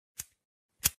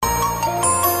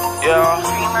Yeah,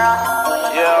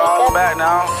 I'm back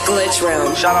now. Glitch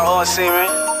Room. Shout out all Seaman.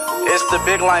 It's the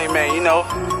big lane man, you know.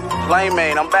 Lane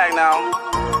man, I'm back now.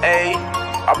 Hey,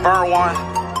 I burned one.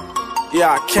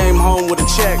 Yeah, I came home with a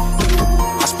check.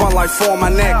 I spun like 4 on my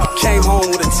neck. Came home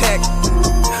with a tech.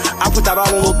 I put that all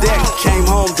on a little deck. Came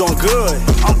home doing good.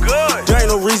 I'm good. There ain't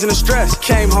no reason to stress.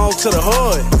 Came home to the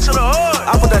hood.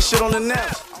 I put that shit on the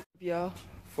net. Y'all,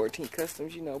 14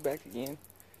 Customs, you know, back again.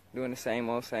 Doing the same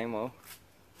old, same old.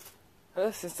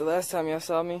 Since the last time y'all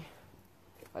saw me,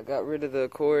 I got rid of the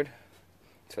Accord.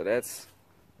 So that's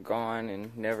gone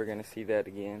and never gonna see that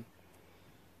again.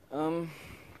 On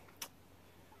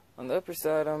the upper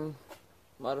side, I'm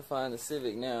modifying the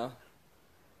Civic now.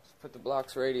 Just put the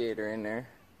Blox Radiator in there.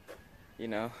 You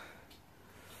know,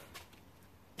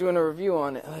 doing a review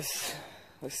on it.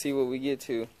 Let's see what we get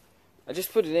to. I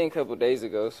just put it in a couple days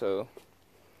ago, so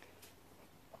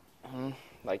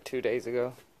like 2 days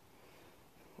ago.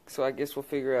 So I guess we'll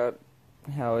figure out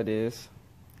how it is,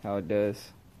 how it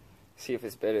does. See if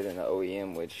it's better than the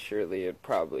OEM, which surely it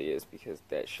probably is because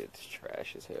that shit's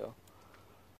trash as hell.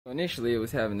 Initially, it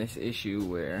was having this issue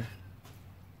where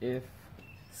if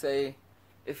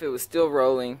it was still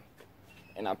rolling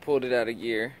and I pulled it out of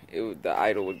gear, the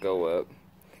idle would go up.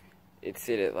 It'd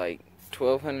sit at like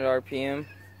 1200 RPM,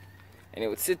 and it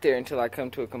would sit there until I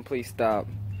come to a complete stop,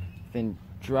 then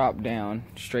drop down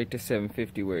straight to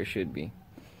 750 where it should be.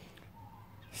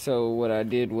 So what I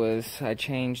did was I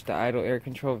changed the idle air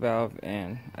control valve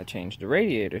and I changed the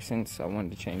radiator since I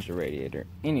wanted to change the radiator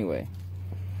anyway.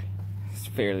 It's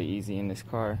fairly easy in this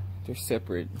car. There's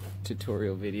separate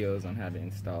tutorial videos on how to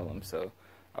install them, so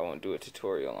I won't do a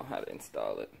tutorial on how to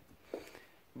install it.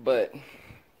 But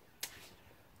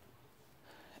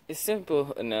it's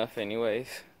simple enough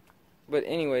anyways. But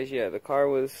anyways, yeah, the car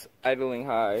was idling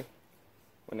high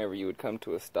whenever you would come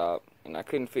to a stop, and I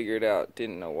couldn't figure it out,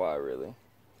 didn't know why really.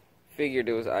 Figured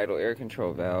it was idle air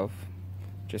control valve,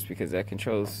 just because that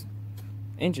controls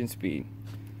engine speed.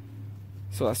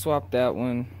 So I swapped that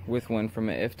one with one from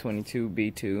an F22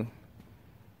 B2,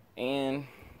 and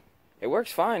it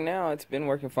works fine now. It's been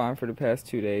working fine for the past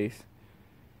 2 days.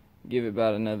 Give it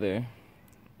about another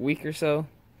week or so,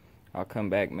 I'll come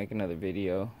back, make another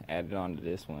video, add it on to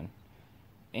this one,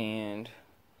 and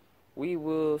we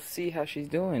will see how she's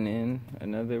doing in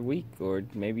another week or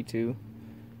maybe 2.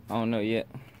 I don't know yet.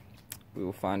 We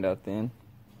will find out then.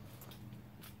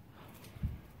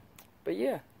 But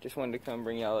yeah, just wanted to come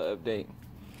bring y'all an update.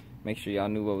 Make sure y'all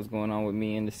knew what was going on with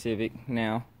me and the Civic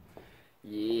now.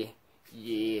 Yeah,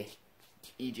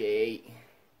 EJ8.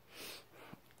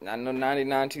 Not no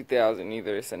 99 2000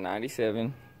 either, it's a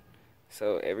 97.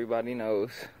 So everybody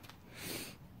knows.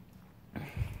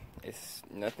 It's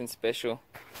nothing special.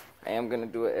 I am going to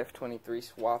do a F23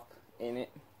 swap in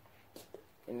it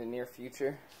in the near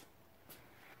future.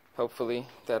 Hopefully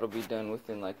that'll be done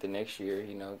within like the next year,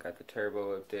 you know, got the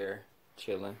turbo up there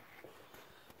chilling.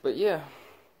 But yeah,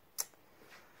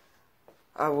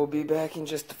 I will be back in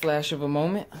just a flash of a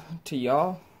moment to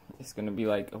y'all. It's going to be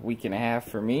like a week and a half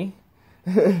for me.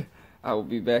 I will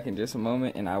be back in just a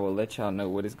moment and I will let y'all know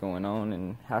what is going on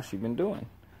and how she been doing.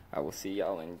 I will see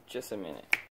y'all in just a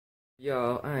minute.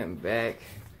 Y'all, I am back.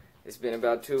 It's been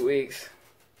about 2 weeks.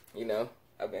 You know,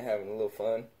 I've been having a little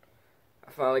fun.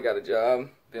 I finally got a job,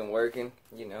 been working,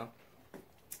 you know,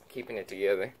 keeping it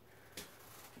together.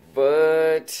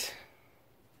 But,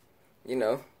 you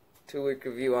know, 2-week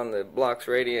review on the Blox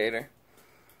Radiator.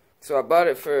 So I bought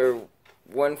it for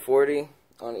 $140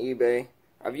 on eBay.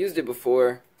 I've used it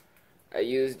before. I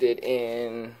used it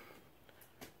in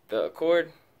the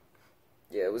Accord.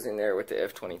 Yeah, it was in there with the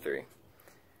F23.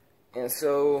 And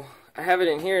so I have it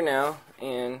in here now,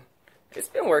 and it's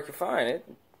been working fine.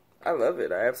 I love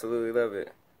it. I absolutely love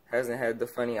it. Hasn't had the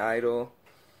funny idle.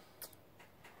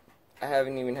 I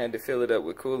haven't even had to fill it up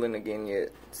with coolant again yet.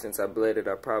 Since I bled it,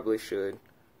 I probably should.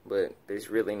 But there's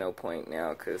really no point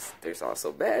now because there's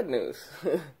also bad news.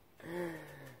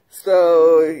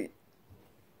 So,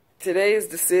 today is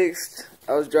the 6th.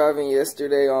 I was driving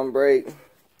yesterday on break,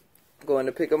 going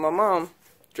to pick up my mom,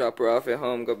 drop her off at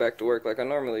home, go back to work like I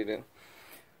normally do.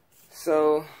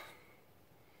 So,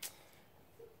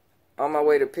 on my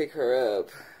way to pick her up,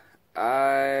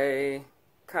 I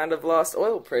kind of lost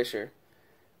oil pressure.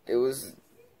 It was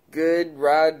good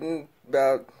riding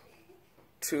about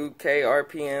 2K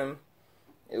RPM.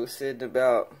 It was sitting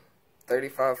about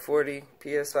 35-40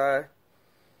 PSI.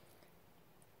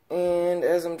 And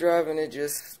as I'm driving, it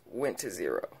just went to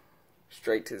 0.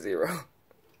 Straight to 0.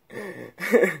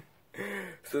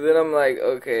 So then I'm like,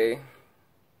 okay,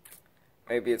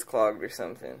 maybe it's clogged or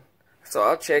something. So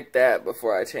I'll check that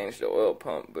before I change the oil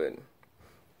pump, but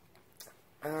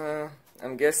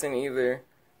I'm guessing either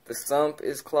the sump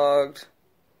is clogged.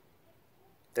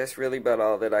 That's really about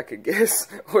all that I could guess.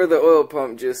 Or the oil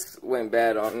pump just went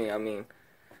bad on me. I mean,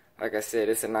 like I said,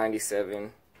 it's a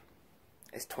 97.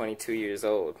 It's 22 years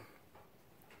old.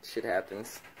 Shit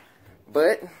happens.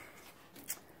 But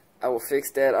I will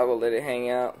fix that. I will let it hang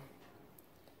out.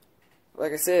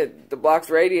 Like I said, the Blox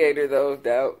Radiator, though,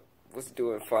 that was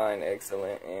doing fine,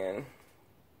 excellent. And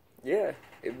yeah,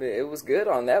 it was good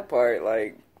on that part.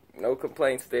 Like, no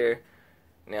complaints there.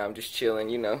 Now I'm just chilling,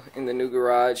 you know, in the new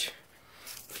garage.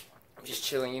 I'm just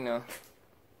chilling, you know.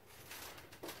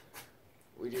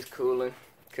 We just cooling.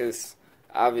 Because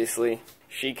obviously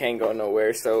she can't go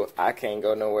nowhere, so I can't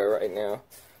go nowhere right now.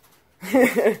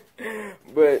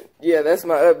 But yeah, that's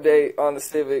my update on the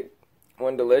Civic.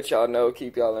 Wanted to let y'all know,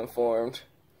 keep y'all informed.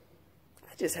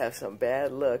 I just have some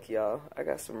bad luck, y'all. I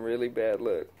got some really bad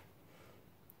luck.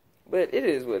 But it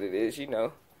is what it is, you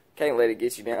know. Can't let it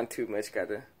get you down too much.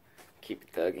 Gotta keep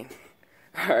it thugging.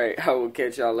 Alright, I will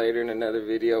catch y'all later in another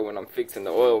video when I'm fixing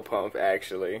the oil pump,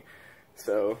 actually.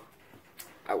 So,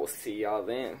 I will see y'all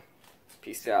then.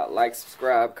 Peace out. Like,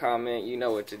 subscribe, comment. You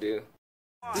know what to do.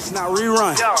 This is not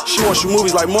rerun. She wants you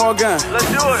movies like Morgan. Let's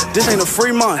do it. This ain't a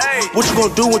free month. Hey. What you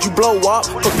gonna do when you blow up?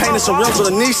 Put paint and some rims with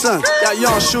a Nissan. Got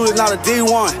young shooter, not a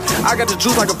D1. I got the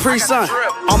juice like a pre-sun.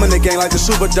 I'm in the game like the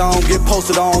Superdome. Get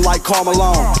posted on like Carl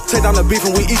Malone. Take down the beef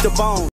and we eat the bone.